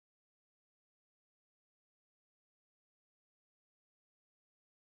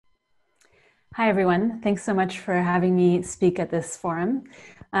Hi, everyone. Thanks so much for having me speak at this forum.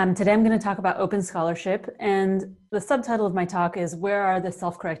 Today, I'm going to talk about open scholarship, and the subtitle of my talk is Where are the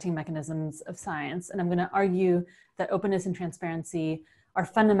Self-Correcting Mechanisms of Science? And I'm going to argue that openness and transparency are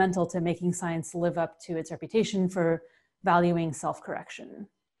fundamental to making science live up to its reputation for valuing self-correction.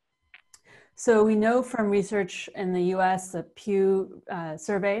 So we know from research in the US, the Pew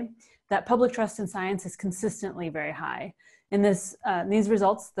survey, that public trust in science is consistently very high. In these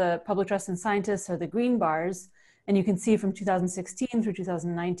results, the public trust in scientists are the green bars, and you can see from 2016 through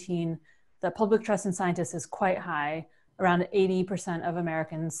 2019, the public trust in scientists is quite high. Around 80% of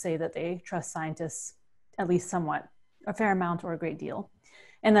Americans say that they trust scientists at least somewhat, a fair amount or a great deal.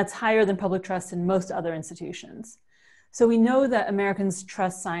 And that's higher than public trust in most other institutions. So we know that Americans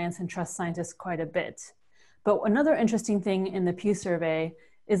trust science and trust scientists quite a bit. But another interesting thing in the Pew survey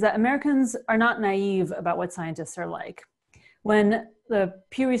is that Americans are not naive about what scientists are like. When the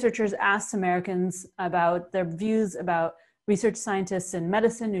Pew researchers asked Americans about their views about research scientists in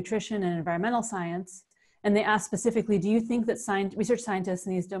medicine, nutrition, and environmental science, and they asked specifically, do you think that research scientists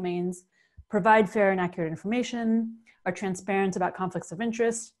in these domains provide fair and accurate information, are transparent about conflicts of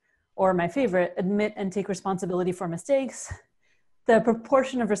interest, or my favorite, admit and take responsibility for mistakes? The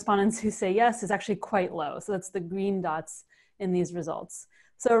proportion of respondents who say yes is actually quite low. So that's the green dots in these results.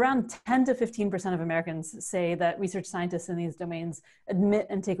 So around 10 to 15% of Americans say that research scientists in these domains admit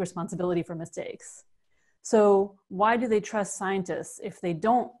and take responsibility for mistakes. So why do they trust scientists if they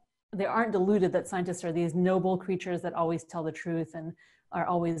aren't deluded that scientists are these noble creatures that always tell the truth and are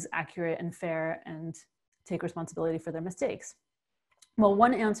always accurate and fair and take responsibility for their mistakes? Well,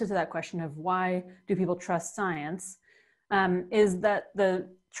 one answer to that question of why do people trust science is that the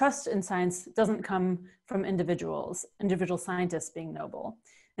trust in science doesn't come from individual scientists being noble.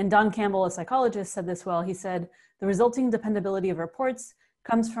 And Don Campbell, a psychologist, said this well. He said, the resulting dependability of reports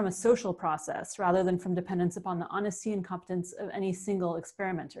comes from a social process rather than from dependence upon the honesty and competence of any single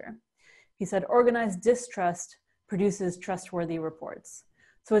experimenter. He said, organized distrust produces trustworthy reports.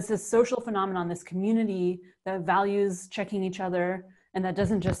 So it's this social phenomenon, this community that values checking each other and that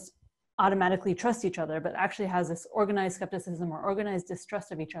doesn't just automatically trust each other, but actually has this organized skepticism or organized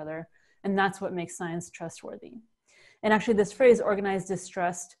distrust of each other. And that's what makes science trustworthy. And actually this phrase, organized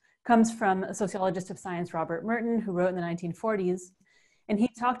distrust, comes from a sociologist of science, Robert Merton, who wrote in the 1940s. And he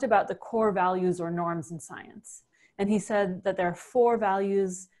talked about the core values or norms in science. And he said that there are 4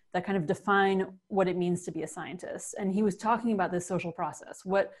 values that kind of define what it means to be a scientist. And he was talking about this social process.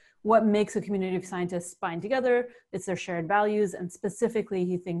 What makes a community of scientists bind together? It's their shared values. And specifically,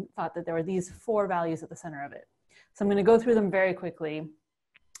 he thought that there were these 4 values at the center of it. So I'm going to go through them very quickly.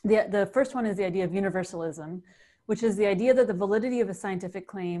 The first one is the idea of universalism, which is the idea that the validity of a scientific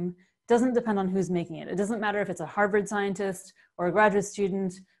claim doesn't depend on who's making it. It doesn't matter if it's a Harvard scientist or a graduate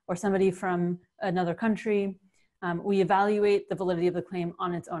student or somebody from another country. We evaluate the validity of the claim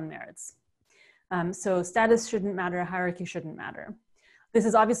on its own merits. So status shouldn't matter, hierarchy shouldn't matter. This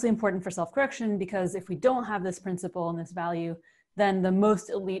is obviously important for self-correction because if we don't have this principle and this value, then the most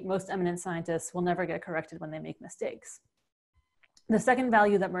elite, most eminent scientists will never get corrected when they make mistakes. The second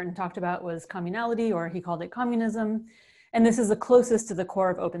value that Merton talked about was communality, or he called it communism. And this is the closest to the core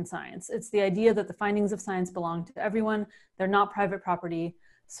of open science. It's the idea that the findings of science belong to everyone. They're not private property.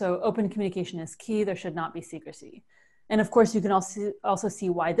 So open communication is key. There should not be secrecy. And of course, you can also see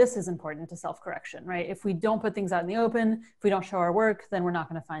why this is important to self-correction, right? If we don't put things out in the open, if we don't show our work, then we're not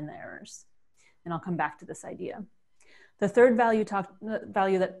going to find the errors. And I'll come back to this idea. The third value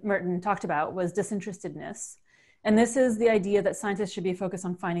that Merton talked about was disinterestedness. And this is the idea that scientists should be focused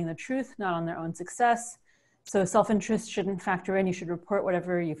on finding the truth, not on their own success. So self-interest shouldn't factor in. You should report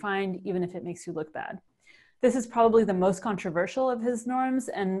whatever you find, even if it makes you look bad. This is probably the most controversial of his norms,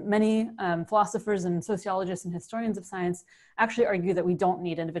 and many philosophers and sociologists and historians of science actually argue that we don't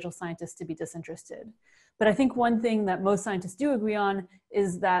need individual scientists to be disinterested. But I think one thing that most scientists do agree on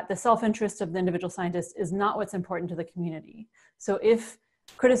is that the self-interest of the individual scientist is not what's important to the community. So if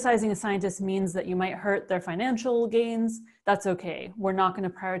criticizing a scientist means that you might hurt their financial gains, that's okay. We're not going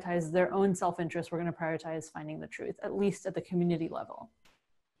to prioritize their own self-interest. We're going to prioritize finding the truth, at least at the community level.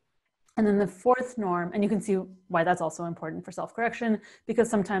 And then the fourth norm, and you can see why that's also important for self-correction, because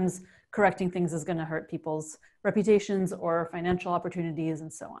sometimes correcting things is going to hurt people's reputations or financial opportunities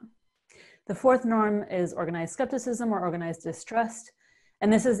and so on. The fourth norm is organized skepticism or organized distrust.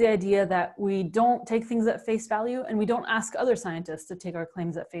 And this is the idea that we don't take things at face value and we don't ask other scientists to take our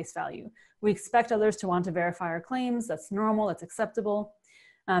claims at face value. We expect others to want to verify our claims. That's normal, that's acceptable,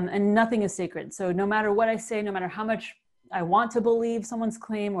 and nothing is sacred. So no matter what I say, no matter how much I want to believe someone's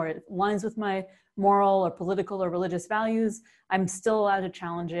claim or it aligns with my moral or political or religious values, I'm still allowed to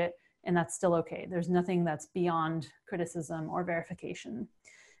challenge it and that's still okay. There's nothing that's beyond criticism or verification.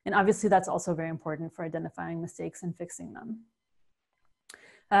 And obviously that's also very important for identifying mistakes and fixing them.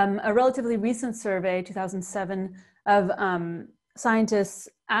 A relatively recent survey, 2007, of scientists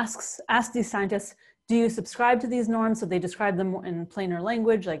asked these scientists, do you subscribe to these norms? So they describe them in plainer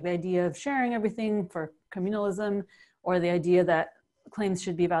language, like the idea of sharing everything for communalism, or the idea that claims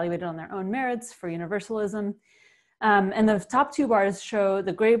should be evaluated on their own merits for universalism. And the top two bars show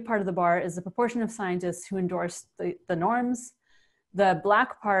the gray part of the bar is the proportion of scientists who endorse the norms. The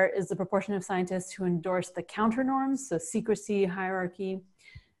black part is the proportion of scientists who endorse the counter norms, so secrecy, hierarchy,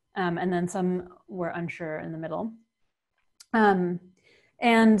 and then some were unsure in the middle.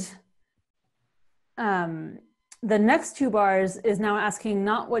 The next two bars is now asking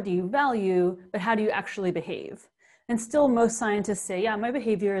not what do you value, but how do you actually behave? And still most scientists say, yeah, my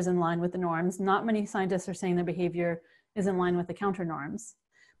behavior is in line with the norms. Not many scientists are saying their behavior is in line with the counter norms.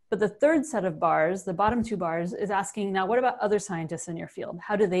 But the third set of bars, the bottom two bars, is asking, now what about other scientists in your field?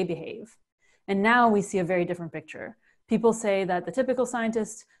 How do they behave? And now we see a very different picture. People say that the typical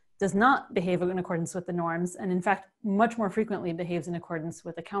scientist does not behave in accordance with the norms, and in fact, much more frequently behaves in accordance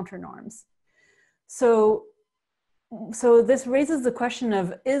with the counter norms. So this raises the question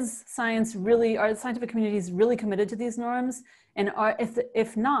of, is science really, are the scientific communities really committed to these norms? And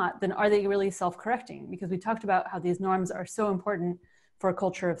if not, then are they really self-correcting? Because we talked about how these norms are so important for a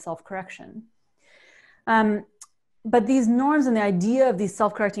culture of self-correction. But these norms and the idea of these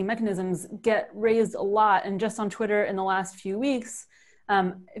self-correcting mechanisms get raised a lot. And just on Twitter in the last few weeks,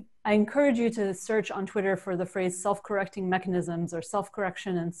 I encourage you to search on Twitter for the phrase self-correcting mechanisms or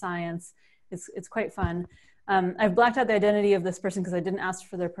self-correction in science. It's quite fun. I've blacked out the identity of this person because I didn't ask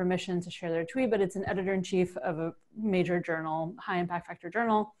for their permission to share their tweet, but it's an editor-in-chief of a major journal, high impact factor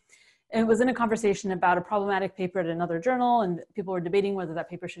journal. And it was in a conversation about a problematic paper at another journal, and people were debating whether that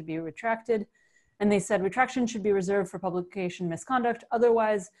paper should be retracted. And they said retraction should be reserved for publication misconduct.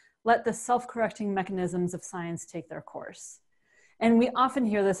 Otherwise, let the self-correcting mechanisms of science take their course. And we often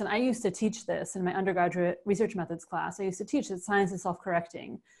hear this, and I used to teach this in my undergraduate research methods class. I used to teach that science is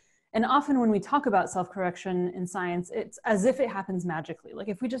self-correcting. And often when we talk about self-correction in science, it's as if it happens magically. Like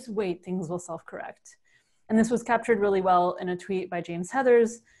if we just wait, things will self-correct. And this was captured really well in a tweet by James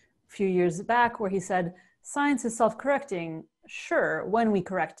Heathers a few years back, where he said, science is self-correcting, sure, when we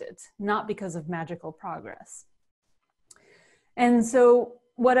correct it, not because of magical progress. And so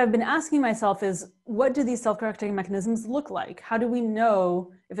what I've been asking myself is, what do these self-correcting mechanisms look like? How do we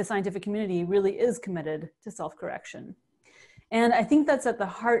know if a scientific community really is committed to self-correction? And I think that's at the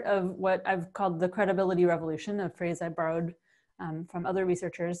heart of what I've called the credibility revolution, a phrase I borrowed from other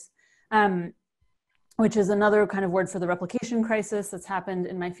researchers, which is another kind of word for the replication crisis that's happened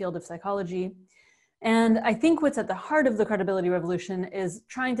in my field of psychology. And I think what's at the heart of the credibility revolution is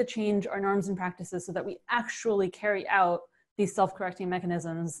trying to change our norms and practices so that we actually carry out these self-correcting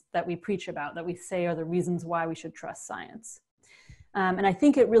mechanisms that we preach about, that we say are the reasons why we should trust science. And I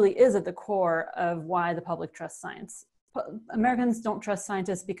think it really is at the core of why the public trusts science. Americans don't trust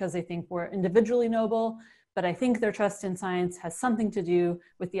scientists because they think we're individually noble, but I think their trust in science has something to do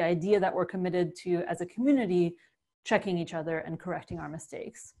with the idea that we're committed to, as a community, checking each other and correcting our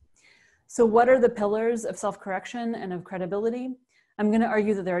mistakes. So what are the pillars of self-correction and of credibility? I'm going to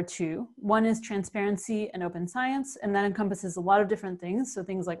argue that there are two. One is transparency and open science, and that encompasses a lot of different things. So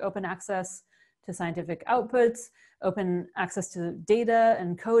things like open access to scientific outputs, open access to data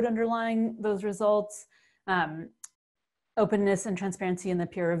and code underlying those results, openness and transparency in the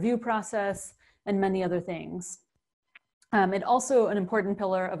peer review process, and many other things. It also, an important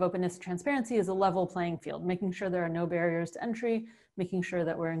pillar of openness and transparency is a level playing field, making sure there are no barriers to entry, making sure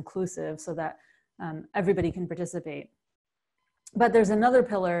that we're inclusive so that everybody can participate. But there's another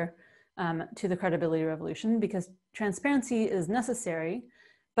pillar to the credibility revolution, because transparency is necessary,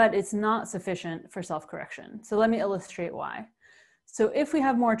 but it's not sufficient for self-correction. So let me illustrate why. So if we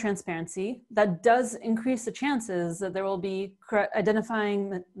have more transparency, that does increase the chances that there will be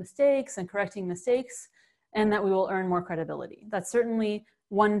identifying mistakes and correcting mistakes, and that we will earn more credibility. That's certainly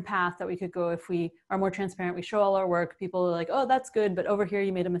one path that we could go. If we are more transparent, we show all our work, people are like, oh, that's good, but over here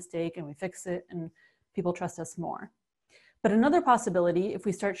you made a mistake, and we fix it, and people trust us more. But another possibility, if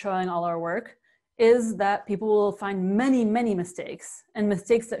we start showing all our work, is that people will find many, many mistakes, and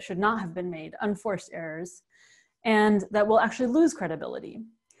mistakes that should not have been made, unforced errors, and that will actually lose credibility.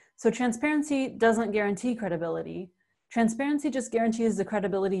 So transparency doesn't guarantee credibility. Transparency just guarantees the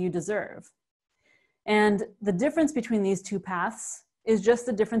credibility you deserve. And the difference between these two paths is just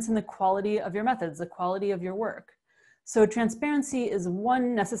the difference in the quality of your methods, the quality of your work. So transparency is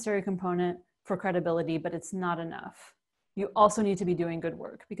one necessary component for credibility, but it's not enough. you also need to be doing good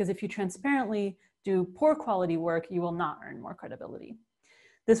work, because if you transparently do poor quality work, you will not earn more credibility.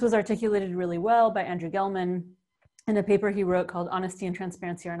 This was articulated really well by Andrew Gelman in a paper he wrote called Honesty and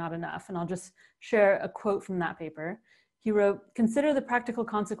Transparency Are Not Enough. And I'll just share a quote from that paper. He wrote, "Consider the practical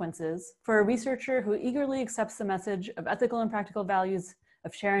consequences for a researcher who eagerly accepts the message of ethical and practical values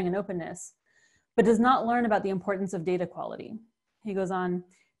of sharing and openness, but does not learn about the importance of data quality." He goes on,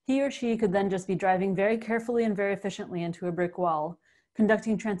 "He or she could then just be driving very carefully and very efficiently into a brick wall,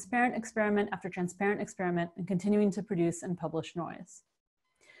 conducting transparent experiment after transparent experiment and continuing to produce and publish noise."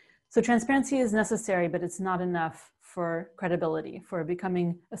 So transparency is necessary, but it's not enough for credibility, for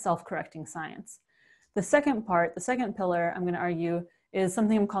becoming a self-correcting science. The second part, the second pillar, I'm going to argue, is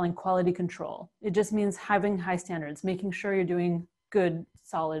something I'm calling quality control. It just means having high standards, making sure you're doing good,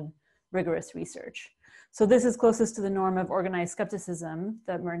 solid, rigorous research. So this is closest to the norm of organized skepticism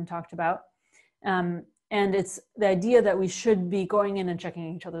that Merton talked about. And it's the idea that we should be going in and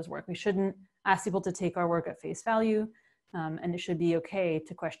checking each other's work. We shouldn't ask people to take our work at face value, and it should be okay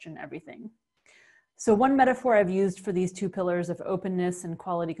to question everything. So one metaphor I've used for these two pillars of openness and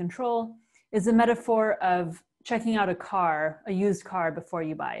quality control is a metaphor of checking out a car, a used car, before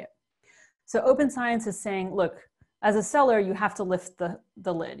you buy it. So open science is saying, look, as a seller, you have to lift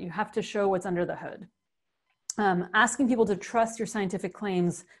the lid. You have to show what's under the hood. Asking people to trust your scientific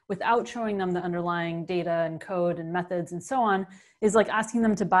claims without showing them the underlying data and code and methods and so on is like asking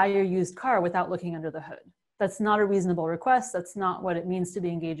them to buy your used car without looking under the hood. That's not a reasonable request. That's not what it means to be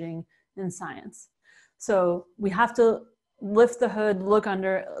engaging in science. So we have to lift the hood, look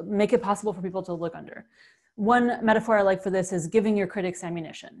under, make it possible for people to look under. One metaphor I like for this is giving your critics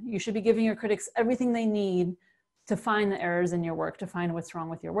ammunition. You should be giving your critics everything they need to find the errors in your work, to find what's wrong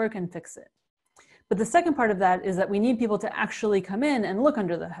with your work and fix it. But the second part of that is that we need people to actually come in and look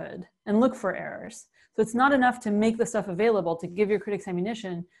under the hood and look for errors. So it's not enough to make the stuff available, to give your critics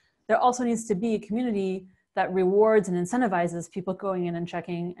ammunition. There also needs to be a community that rewards and incentivizes people going in and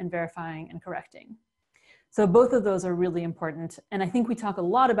checking and verifying and correcting. So both of those are really important. And I think we talk a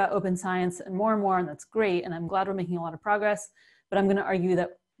lot about open science and more, and that's great. And I'm glad we're making a lot of progress, but I'm going to argue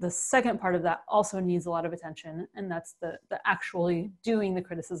that the second part of that also needs a lot of attention, and that's the actually doing the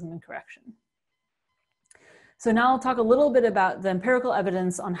criticism and correction. So now I'll talk a little bit about the empirical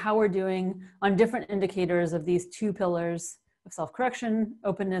evidence on how we're doing on different indicators of these two pillars of self-correction,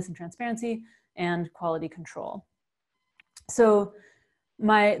 openness and transparency, and quality control. So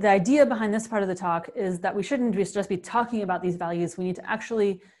the idea behind this part of the talk is that we shouldn't just be talking about these values. We need to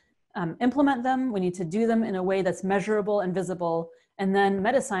actually implement them. We need to do them in a way that's measurable and visible. And then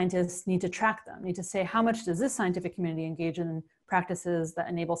meta-scientists need to track them, need to say, how much does this scientific community engage in practices that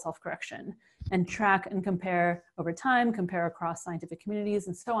enable self-correction, and track and compare over time, compare across scientific communities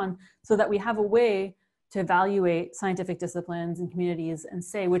and so on, so that we have a way to evaluate scientific disciplines and communities and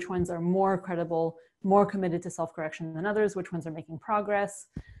say which ones are more credible, more committed to self-correction than others, which ones are making progress,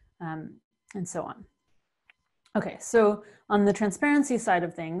 and so on. Okay, so on the transparency side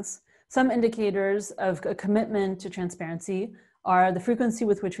of things, some indicators of a commitment to transparency are the frequency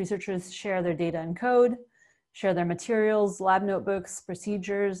with which researchers share their data and code, share their materials, lab notebooks,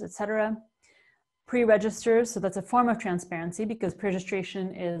 procedures, etc. Pre-registers, so that's a form of transparency because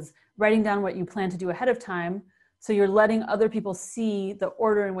pre-registration is writing down what you plan to do ahead of time. So you're letting other people see the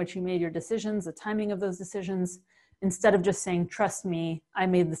order in which you made your decisions, the timing of those decisions, instead of just saying, trust me, I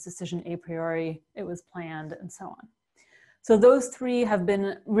made this decision a priori, it was planned, and so on. So those three have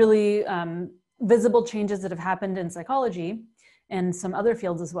been really visible changes that have happened in psychology and some other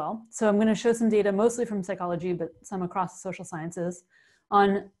fields as well. So I'm going to show some data mostly from psychology, but some across the social sciences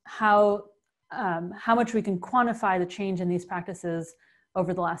on how much we can quantify the change in these practices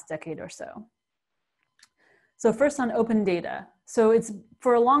over the last decade or so. So first on open data. So it's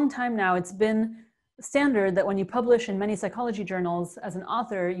for a long time now, it's been standard that when you publish in many psychology journals as an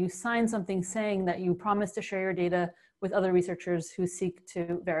author, you sign something saying that you promise to share your data with other researchers who seek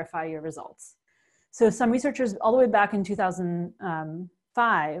to verify your results. So some researchers all the way back in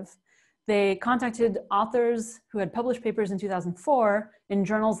 2005, they contacted authors who had published papers in 2004 in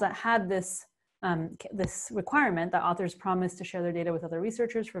journals that had this requirement that authors promised to share their data with other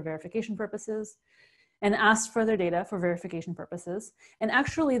researchers for verification purposes, and asked for their data for verification purposes. And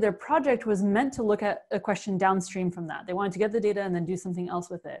actually their project was meant to look at a question downstream from that. They wanted to get the data and then do something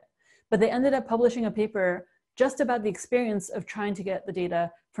else with it. But they ended up publishing a paper just about the experience of trying to get the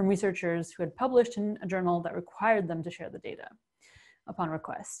data from researchers who had published in a journal that required them to share the data upon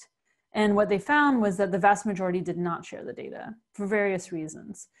request. And what they found was that the vast majority did not share the data for various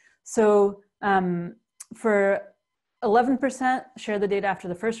reasons. So for 11% shared the data after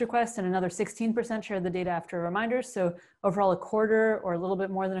the first request, and another 16% shared the data after reminders. So overall, a quarter or a little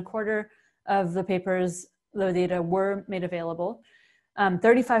bit more than a quarter of the papers, the data were made available.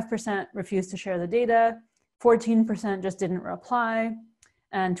 35% refused to share the data, 14% just didn't reply,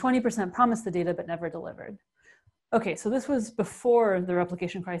 and 20% promised the data but never delivered. Okay, so this was before the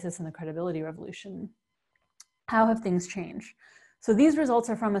replication crisis and the credibility revolution. How have things changed? So these results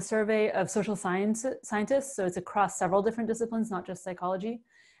are from a survey of social scientists, so it's across several different disciplines, not just psychology.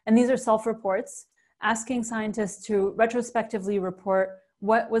 And these are self-reports asking scientists to retrospectively report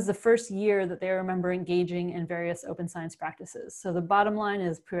what was the first year that they remember engaging in various open science practices. So the bottom line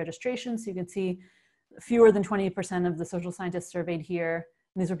is pre-registration. So you can see fewer than 20% of the social scientists surveyed here.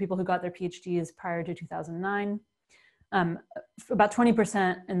 And these were people who got their PhDs prior to 2009. About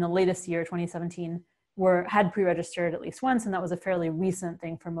 20% in the latest year, 2017, had pre-registered at least once, and that was a fairly recent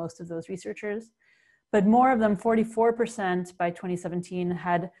thing for most of those researchers. But more of them, 44% by 2017,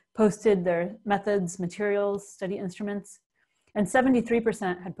 had posted their methods, materials, study instruments, and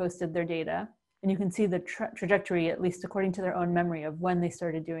 73% had posted their data. And you can see the trajectory, at least according to their own memory, of when they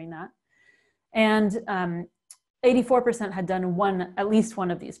started doing that. And 84% had done at least one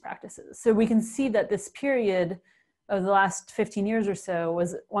of these practices. So we can see that this period of the last 15 years or so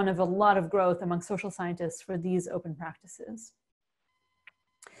was one of a lot of growth among social scientists for these open practices.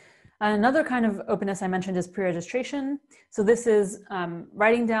 Another kind of openness I mentioned is pre-registration. So this is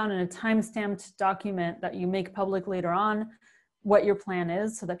writing down in a time-stamped document that you make public later on what your plan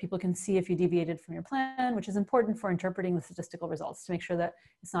is so that people can see if you deviated from your plan, which is important for interpreting the statistical results to make sure that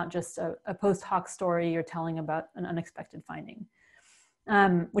it's not just a post hoc story you're telling about an unexpected finding.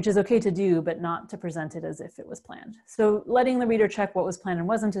 Which is okay to do, but not to present it as if it was planned. So letting the reader check what was planned and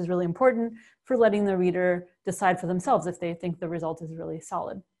wasn't is really important for letting the reader decide for themselves if they think the result is really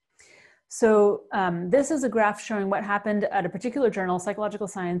solid. So this is a graph showing what happened at a particular journal, Psychological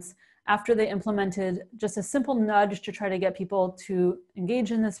Science, after they implemented just a simple nudge to try to get people to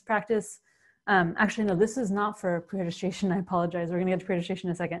engage in this practice. Actually, no, this is not for pre-registration. I apologize. We're going to get to pre-registration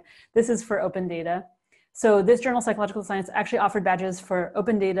in a second. This is for open data. So this journal, Psychological Science, actually offered badges for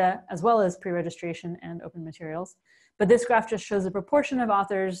open data as well as pre-registration and open materials. But this graph just shows the proportion of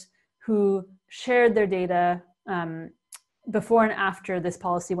authors who shared their data before and after this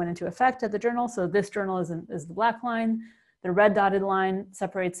policy went into effect at the journal. So this journal is the black line. The red dotted line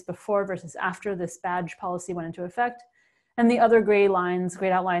separates before versus after this badge policy went into effect. And the other grayed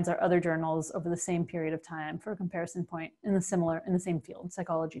outlines are other journals over the same period of time for a comparison point in the same field,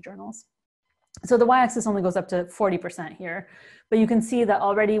 psychology journals. So the y-axis only goes up to 40% here, but you can see that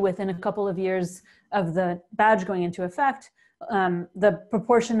already within a couple of years of the badge going into effect, the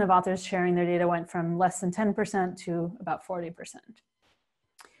proportion of authors sharing their data went from less than 10% to about 40%.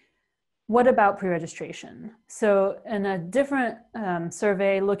 What about pre-registration? So in a different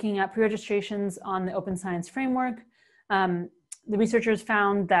survey looking at pre-registrations on the Open Science Framework, the researchers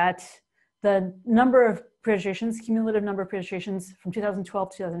found that the number of pre-registrations, cumulative number of pre-registrations from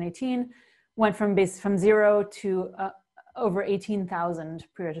 2012 to 2018, went from 0 to over 18,000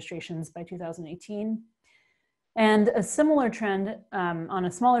 pre-registrations by 2018. And a similar trend on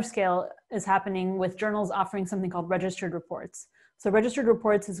a smaller scale is happening with journals offering something called registered reports. So registered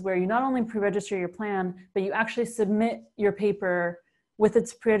reports is where you not only pre-register your plan, but you actually submit your paper with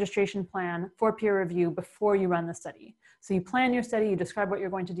its pre-registration plan for peer review before you run the study. So you plan your study, you describe what you're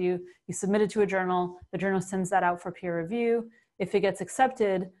going to do, you submit it to a journal, the journal sends that out for peer review. If it gets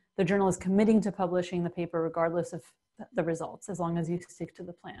accepted, the journal is committing to publishing the paper regardless of the results, as long as you stick to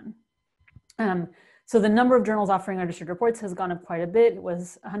the plan. So the number of journals offering registered reports has gone up quite a bit. It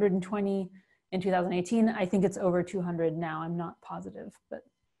was 120 in 2018. I think it's over 200 now. I'm not positive, but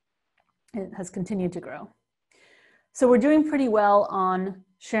it has continued to grow. So we're doing pretty well on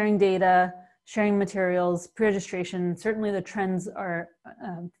sharing data, sharing materials, pre-registration. Certainly the trends are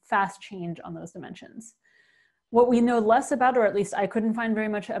fast change on those dimensions. What we know less about, or at least I couldn't find very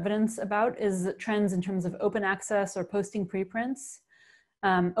much evidence about, is trends in terms of open access or posting preprints,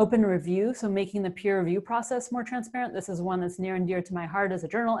 open review, so making the peer review process more transparent. This is one that's near and dear to my heart as a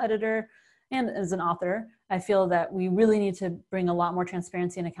journal editor and as an author. I feel that we really need to bring a lot more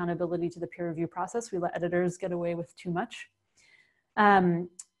transparency and accountability to the peer review process. We let editors get away with too much.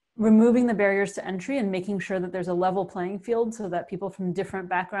 Removing the barriers to entry and making sure that there's a level playing field so that people from different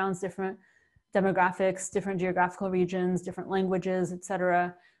backgrounds, different demographics, different geographical regions, different languages, et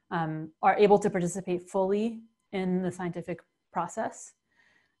cetera, are able to participate fully in the scientific process.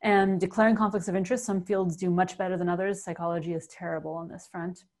 And declaring conflicts of interest, some fields do much better than others. Psychology is terrible on this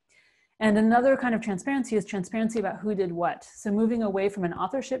front. And another kind of transparency is transparency about who did what. So moving away from an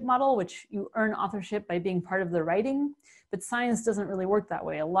authorship model, which you earn authorship by being part of the writing, but science doesn't really work that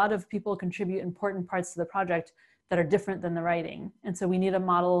way. A lot of people contribute important parts to the project that are different than the writing. And so we need a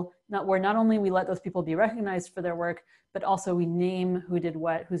model where not only we let those people be recognized for their work, but also we name who did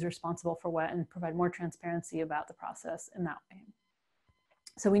what, who's responsible for what, and provide more transparency about the process in that way.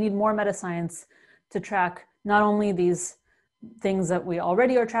 So we need more meta-science to track not only these things that we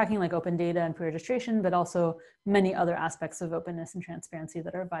already are tracking, like open data and pre-registration, but also many other aspects of openness and transparency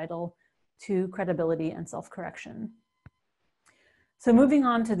that are vital to credibility and self-correction. So moving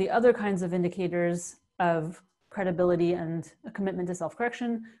on to the other kinds of indicators of credibility and a commitment to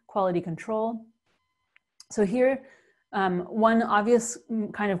self-correction, quality control. So here, one obvious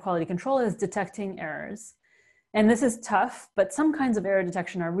kind of quality control is detecting errors. And this is tough, but some kinds of error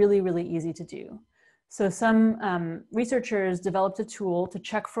detection are really, really easy to do. So some researchers developed a tool to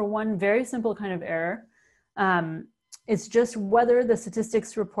check for one very simple kind of error. It's just whether the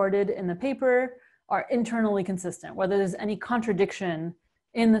statistics reported in the paper are internally consistent, whether there's any contradiction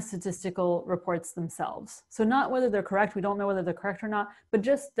in the statistical reports themselves. So not whether they're correct, we don't know whether they're correct or not, but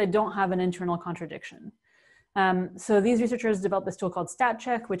just they don't have an internal contradiction. So these researchers developed this tool called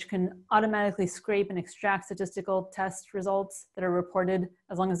StatCheck, which can automatically scrape and extract statistical test results that are reported,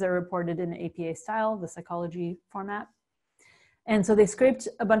 as long as they're reported in APA style, the psychology format. And so they scraped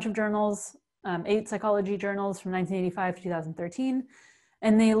a bunch of journals, 8 psychology journals from 1985 to 2013,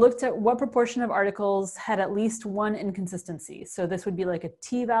 and they looked at what proportion of articles had at least one inconsistency. So this would be like a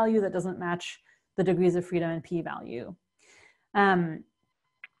T value that doesn't match the degrees of freedom and P value. And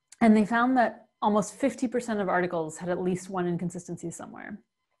they found that almost 50% of articles had at least one inconsistency somewhere.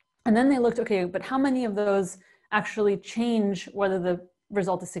 And then they looked, okay, but how many of those actually change whether the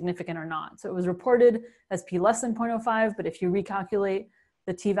result is significant or not? So it was reported as P less than 0.05, but if you recalculate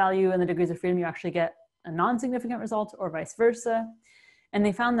the T value and the degrees of freedom, you actually get a non-significant result, or vice versa. And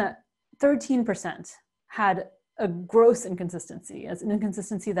they found that 13% had a gross inconsistency, as an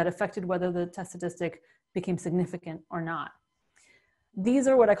inconsistency that affected whether the test statistic became significant or not. These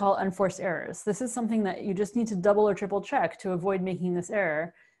are what I call unforced errors. This is something that you just need to double or triple check to avoid making this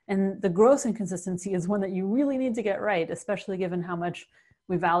error. And the gross inconsistency is one that you really need to get right, especially given how much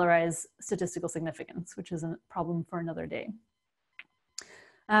we valorize statistical significance, which is a problem for another day.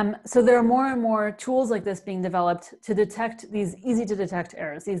 So there are more and more tools like this being developed to detect these easy to detect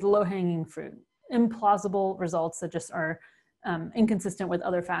errors, these low-hanging fruit, implausible results that just are inconsistent with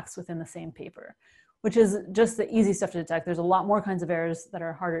other facts within the same paper, which is just the easy stuff to detect. There's a lot more kinds of errors that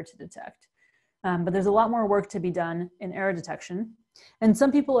are harder to detect. But there's a lot more work to be done in error detection. And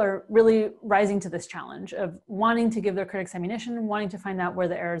some people are really rising to this challenge of wanting to give their critics ammunition, wanting to find out where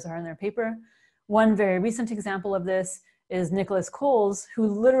the errors are in their paper. One very recent example of this is Nicholas Coles, who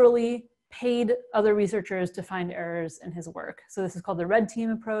literally paid other researchers to find errors in his work. So this is called the red team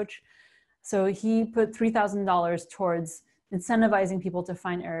approach. So he put $3,000 towards incentivizing people to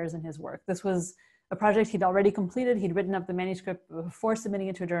find errors in his work. This was a project he'd already completed. He'd written up the manuscript before submitting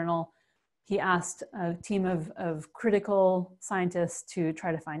it to a journal. He asked a team of critical scientists to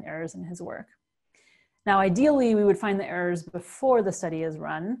try to find errors in his work. Now, ideally, we would find the errors before the study is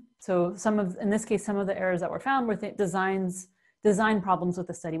run. So in this case, some of the errors that were found were design problems with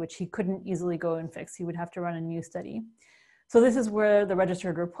the study, which he couldn't easily go and fix. He would have to run a new study. So this is where the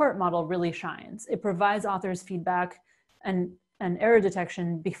registered report model really shines. It provides authors feedback and error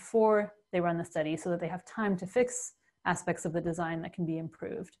detection before they run the study so that they have time to fix aspects of the design that can be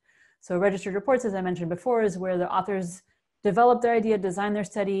improved. So registered reports, as I mentioned before, is where the authors develop their idea, design their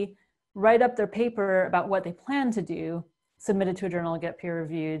study, write up their paper about what they plan to do, submit it to a journal, get peer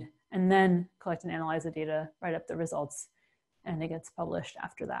reviewed, and then collect and analyze the data, write up the results, and it gets published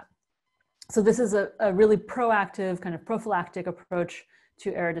after that. So this is a really proactive, kind of prophylactic approach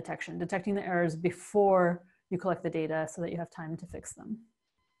to error detection, detecting the errors before you collect the data so that you have time to fix them.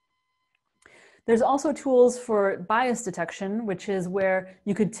 There's also tools for bias detection, which is where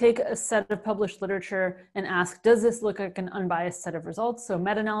you could take a set of published literature and ask, does this look like an unbiased set of results? So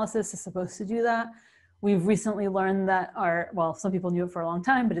meta-analysis is supposed to do that. We've recently learned that well, some people knew it for a long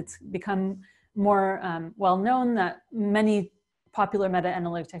time, but it's become more well-known that many popular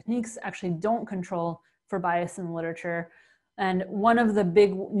meta-analytic techniques actually don't control for bias in literature. And one of the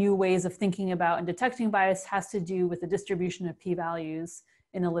big new ways of thinking about and detecting bias has to do with the distribution of p-values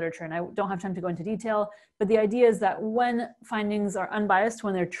in the literature. And I don't have time to go into detail, but the idea is that when findings are unbiased,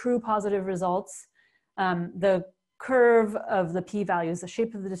 when they're true positive results, the curve of the p-values, the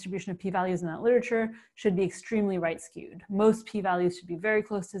shape of the distribution of p-values in that literature should be extremely right skewed. Most p-values should be very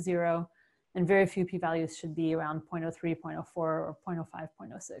close to 0, and very few p-values should be around 0.03, 0.04, or 0.05,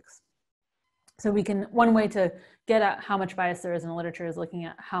 0.06. So one way to get at how much bias there is in the literature is looking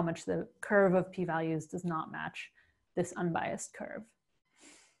at how much the curve of p-values does not match this unbiased curve.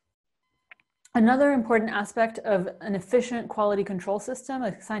 Another important aspect of an efficient quality control system,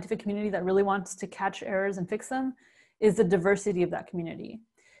 a scientific community that really wants to catch errors and fix them, is the diversity of that community.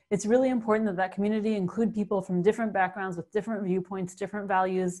 It's really important that that community include people from different backgrounds with different viewpoints, different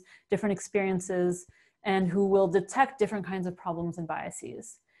values, different experiences, and who will detect different kinds of problems and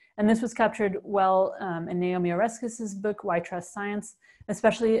biases. And this was captured well in Naomi Oreskes' book, Why Trust Science,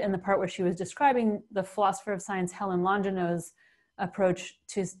 especially in the part where she was describing the philosopher of science, Helen Longino's approach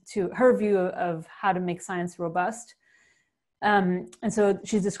to her view of how to make science robust. And so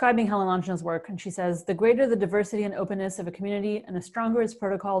she's describing Helen Longino's work, and she says, the greater the diversity and openness of a community and the stronger its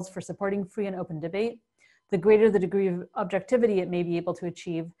protocols for supporting free and open debate, the greater the degree of objectivity it may be able to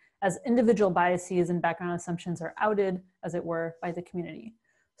achieve as individual biases and background assumptions are outed, as it were, by the community.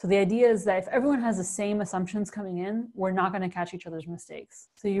 So the idea is that if everyone has the same assumptions coming in, we're not going to catch each other's mistakes.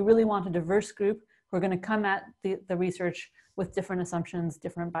 So you really want a diverse group who are going to come at the research with different assumptions,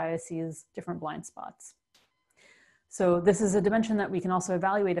 different biases, different blind spots. So this is a dimension that we can also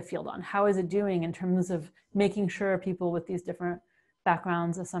evaluate a field on. How is it doing in terms of making sure people with these different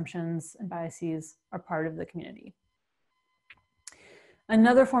backgrounds, assumptions, and biases are part of the community?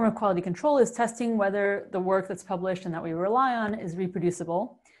 Another form of quality control is testing whether the work that's published and that we rely on is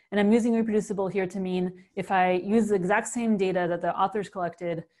reproducible. And I'm using reproducible here to mean if I use the exact same data that the authors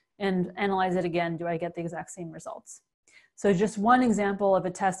collected and analyze it again, do I get the exact same results? So just one example of a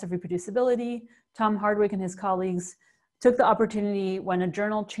test of reproducibility, Tom Hardwick and his colleagues took the opportunity when a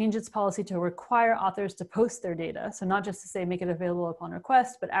journal changed its policy to require authors to post their data. So not just to say make it available upon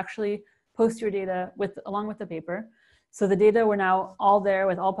request, but actually post your data along with the paper. So the data were now all there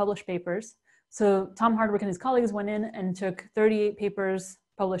with all published papers. So Tom Hardwick and his colleagues went in and took 38 papers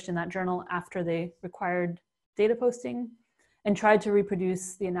published in that journal after they required data posting and tried to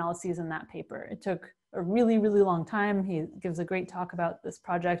reproduce the analyses in that paper. It took a really, really long time. He gives a great talk about this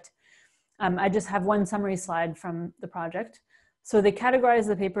project. I just have one summary slide from the project. So they categorized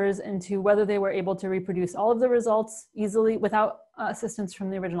the papers into whether they were able to reproduce all of the results easily without assistance from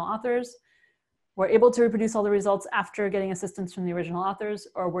the original authors, were able to reproduce all the results after getting assistance from the original authors,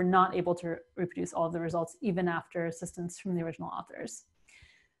 or were not able to reproduce all of the results even after assistance from the original authors.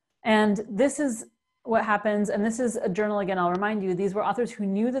 And this is what happens, and this is a journal, again, I'll remind you, these were authors who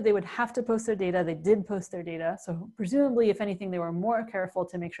knew that they would have to post their data. They did post their data. So presumably, if anything, they were more careful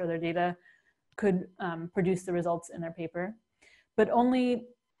to make sure their data could produce the results in their paper. But only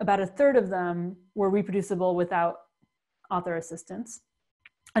about a third of them were reproducible without author assistance.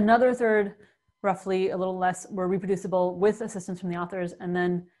 Another third, roughly a little less, were reproducible with assistance from the authors, and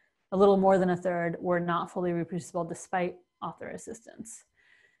then a little more than a third were not fully reproducible despite author assistance.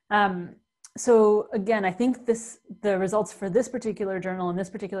 So again, I think the results for this particular journal and this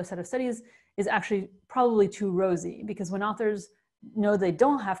particular set of studies is actually probably too rosy, because when authors know they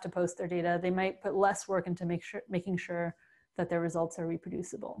don't have to post their data, they might put less work into making sure that their results are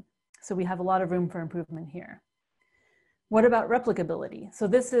reproducible. So we have a lot of room for improvement here. What about replicability? So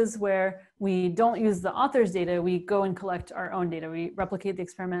this is where we don't use the author's data, we go and collect our own data. We replicate the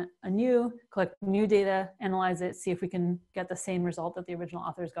experiment anew, collect new data, analyze it, see if we can get the same result that the original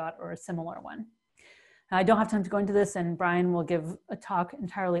authors got or a similar one. I don't have time to go into this, and Brian will give a talk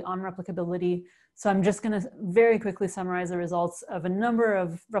entirely on replicability. So I'm just gonna very quickly summarize the results of a number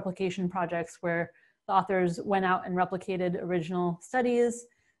of replication projects where the authors went out and replicated original studies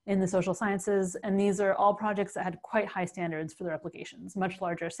in the social sciences, and these are all projects that had quite high standards for the replications, much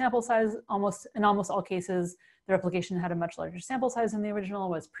larger sample size. In almost all cases, the replication had a much larger sample size than the original,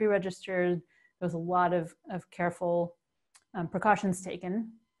 was pre-registered. There was a lot of careful precautions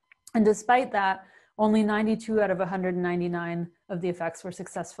taken. And despite that, only 92 out of 199 of the effects were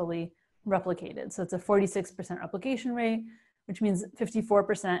successfully replicated. So it's a 46% replication rate, which means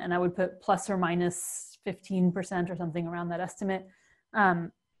 54%, and I would put plus or minus 15% or something around that estimate,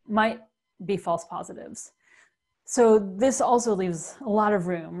 might be false positives. So this also leaves a lot of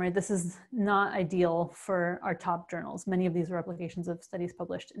room, right? This is not ideal for our top journals. Many of these are replications of studies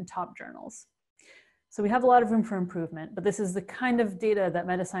published in top journals. So we have a lot of room for improvement, but this is the kind of data that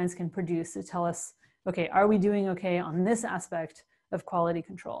Metascience can produce to tell us, okay, are we doing okay on this aspect of quality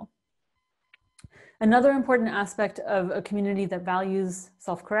control? Another important aspect of a community that values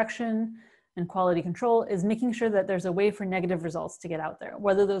self-correction and quality control is making sure that there's a way for negative results to get out there,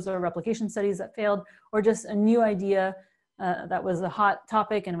 whether those are replication studies that failed or just a new idea that was a hot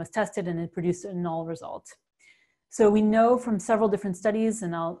topic and was tested and it produced a null result. So we know from several different studies,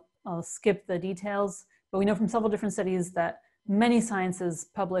 and I'll skip the details, but we know from several different studies that many sciences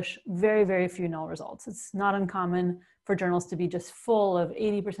publish very, very few null results. It's not uncommon for journals to be just full of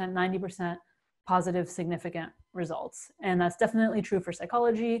 80%, 90% positive significant results. And that's definitely true for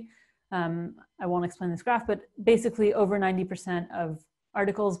psychology. I won't explain this graph, but basically over 90% of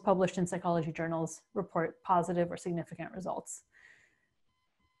articles published in psychology journals report positive or significant results.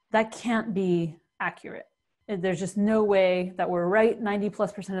 That can't be accurate. There's just no way that we're right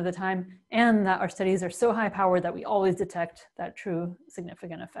 90+% of the time, and that our studies are so high powered that we always detect that true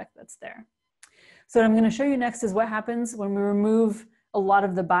significant effect that's there. So what I'm going to show you next is what happens when we remove a lot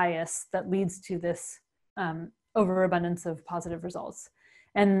of the bias that leads to this overabundance of positive results.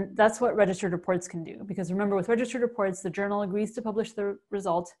 And that's what registered reports can do. Because remember, with registered reports, the journal agrees to publish the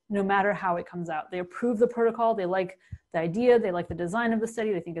result no matter how it comes out. They approve the protocol, they like the idea, they like the design of the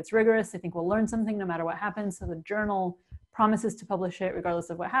study, they think it's rigorous, they think we'll learn something no matter what happens. So the journal promises to publish it regardless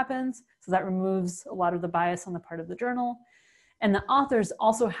of what happens. So that removes a lot of the bias on the part of the journal. And the authors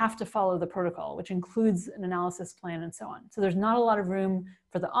also have to follow the protocol, which includes an analysis plan and so on. So there's not a lot of room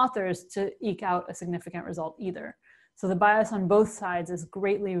for the authors to eke out a significant result either. So the bias on both sides is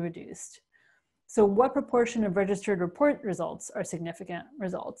greatly reduced. So what proportion of registered report results are significant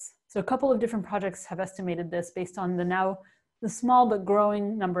results? So a couple of different projects have estimated this based on the small but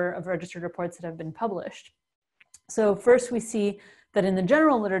growing number of registered reports that have been published. So first we see that in the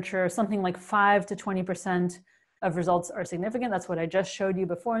general literature, something like 5 to 20% of results are significant. That's what I just showed you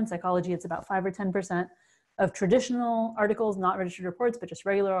before. In psychology, it's about 5 or 10% of traditional articles, not registered reports, but just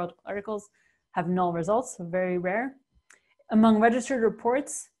regular articles, have null results, so very rare. Among registered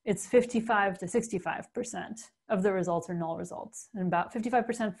reports, it's 55 to 65% of the results are null results, and about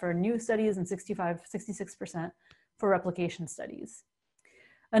 55% for new studies and 66% for replication studies.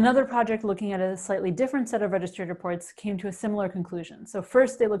 Another project looking at a slightly different set of registered reports came to a similar conclusion. So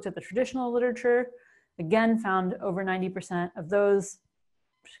first they looked at the traditional literature, again found over 90% of those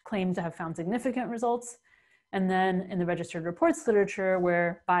claimed to have found significant results. And then in the registered reports literature,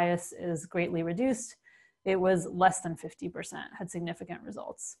 where bias is greatly reduced, it was less than 50% had significant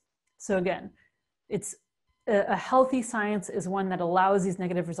results. So again, it's a healthy science is one that allows these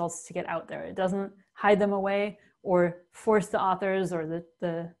negative results to get out there. It doesn't hide them away or force the authors or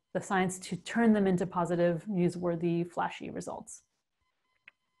the science to turn them into positive, newsworthy, flashy results.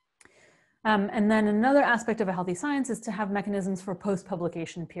 And then another aspect of a healthy science is to have mechanisms for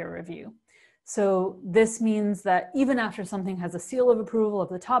post-publication peer review. So this means that even after something has a seal of approval of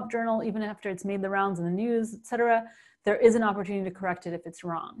the top journal, even after it's made the rounds in the news, et cetera, there is an opportunity to correct it if it's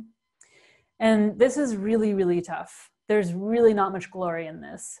wrong. And this is really, really tough. There's really not much glory in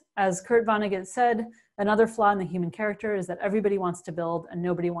this. As Kurt Vonnegut said, another flaw in the human character is that everybody wants to build and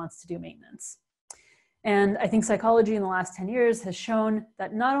nobody wants to do maintenance. And I think psychology in the last 10 years has shown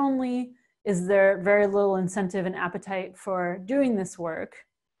that not only is there very little incentive and appetite for doing this work,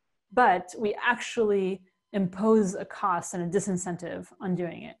 but we actually impose a cost and a disincentive on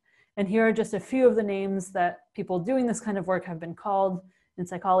doing it. And here are just a few of the names that people doing this kind of work have been called in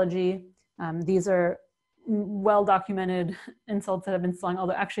psychology. These are well-documented insults that have been slung,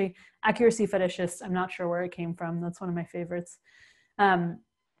 although actually accuracy fetishists, I'm not sure where it came from. That's one of my favorites.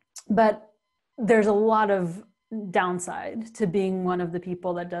 But there's a lot of downside to being one of the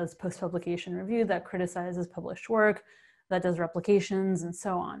people that does post-publication review, that criticizes published work, that does replications and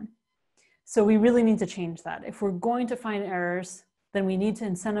so on. So we really need to change that. If we're going to find errors, then we need to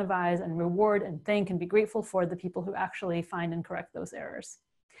incentivize and reward and thank and be grateful for the people who actually find and correct those errors.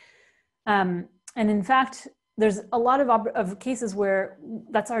 And in fact, there's a lot of cases where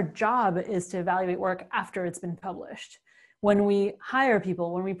that's our job, is to evaluate work after it's been published. When we hire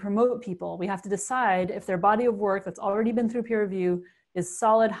people, when we promote people, we have to decide if their body of work that's already been through peer review is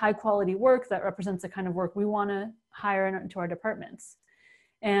solid, high quality work that represents the kind of work we want to hire into our departments.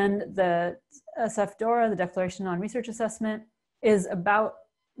 And the SF-DORA, the Declaration on Research Assessment, is about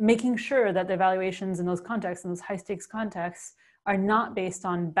making sure that the evaluations in those contexts, in those high stakes contexts, are not based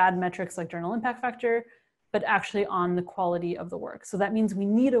on bad metrics like journal impact factor, but actually on the quality of the work. So that means we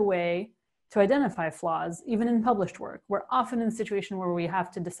need a way to identify flaws, even in published work. We're often in a situation where we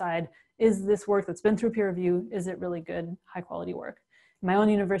have to decide, is this work that's been through peer review, is it really good, high quality work? My own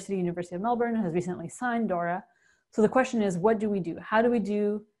university, University of Melbourne, has recently signed DORA. So the question is, what do we do? How do we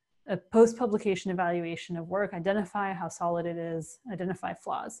do a post-publication evaluation of work, identify how solid it is, identify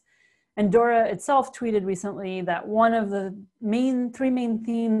flaws? And DORA itself tweeted recently that one of the three main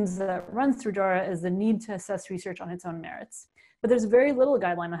themes that runs through DORA is the need to assess research on its own merits. But there's very little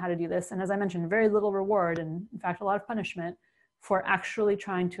guideline on how to do this. And as I mentioned, very little reward, and in fact, a lot of punishment for actually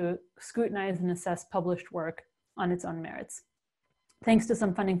trying to scrutinize and assess published work on its own merits. Thanks to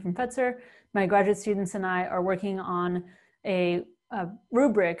some funding from Fetzer, my graduate students and I are working on a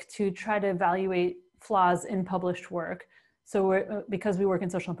rubric to try to evaluate flaws in published work. So because we work in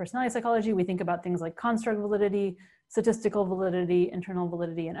social and personality psychology, we think about things like construct validity, statistical validity, internal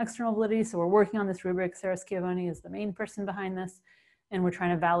validity, and external validity. So we're working on this rubric. Sarah Schiavone is the main person behind this. And we're trying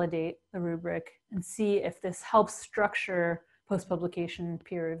to validate the rubric and see if this helps structure post-publication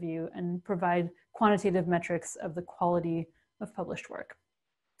peer review and provide quantitative metrics of the quality of published work.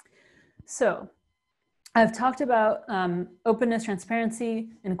 So I've talked about openness,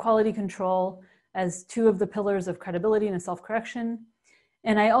 transparency, and quality control as two of the pillars of credibility and self-correction.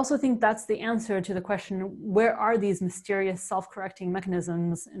 And I also think that's the answer to the question, where are these mysterious self-correcting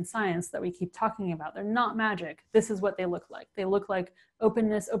mechanisms in science that we keep talking about? They're not magic. This is what they look like. They look like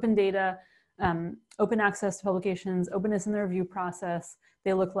openness, open data, open access to publications, openness in the review process.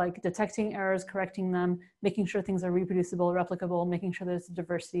 They look like detecting errors, correcting them, making sure things are reproducible, replicable, making sure there's a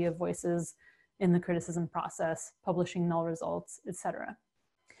diversity of voices in the criticism process, publishing null results, etc.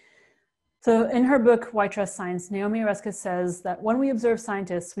 So in her book, Why Trust Science, Naomi Oreskes says that when we observe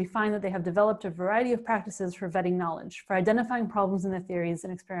scientists, we find that they have developed a variety of practices for vetting knowledge, for identifying problems in their theories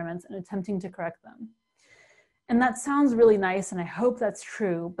and experiments and attempting to correct them. And that sounds really nice, and I hope that's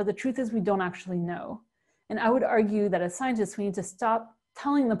true, but the truth is we don't actually know. And I would argue that as scientists, we need to stop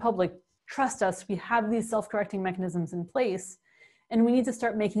telling the public, trust us, we have these self-correcting mechanisms in place, and we need to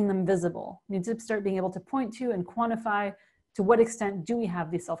start making them visible. We need to start being able to point to and quantify to what extent do we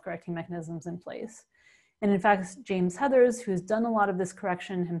have these self-correcting mechanisms in place. And in fact, James Heathers, who's done a lot of this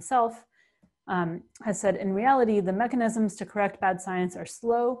correction himself, has said, in reality, the mechanisms to correct bad science are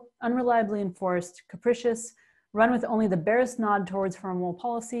slow, unreliably enforced, capricious, run with only the barest nod towards formal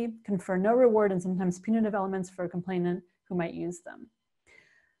policy, confer no reward and sometimes punitive elements for a complainant who might use them.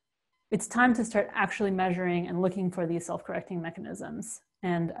 It's time to start actually measuring and looking for these self-correcting mechanisms.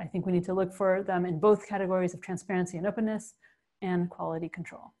 And I think we need to look for them in both categories of transparency and openness and quality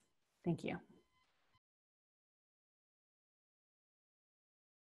control. Thank you.